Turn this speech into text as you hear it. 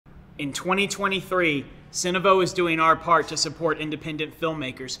In 2023, Cinevo is doing our part to support independent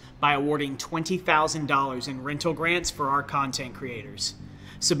filmmakers by awarding $20,000 in rental grants for our content creators.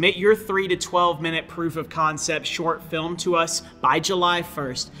 Submit your 3 to 12 minute proof of concept short film to us by July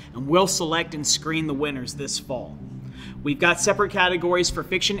 1st, and we'll select and screen the winners this fall. We've got separate categories for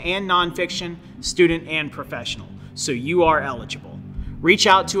fiction and nonfiction, student and professional, so you are eligible. Reach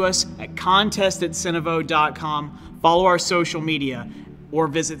out to us at contest@cinevo.com, follow our social media, or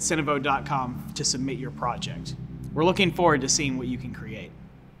visit cinevo.com to submit your project. We're looking forward to seeing what you can create.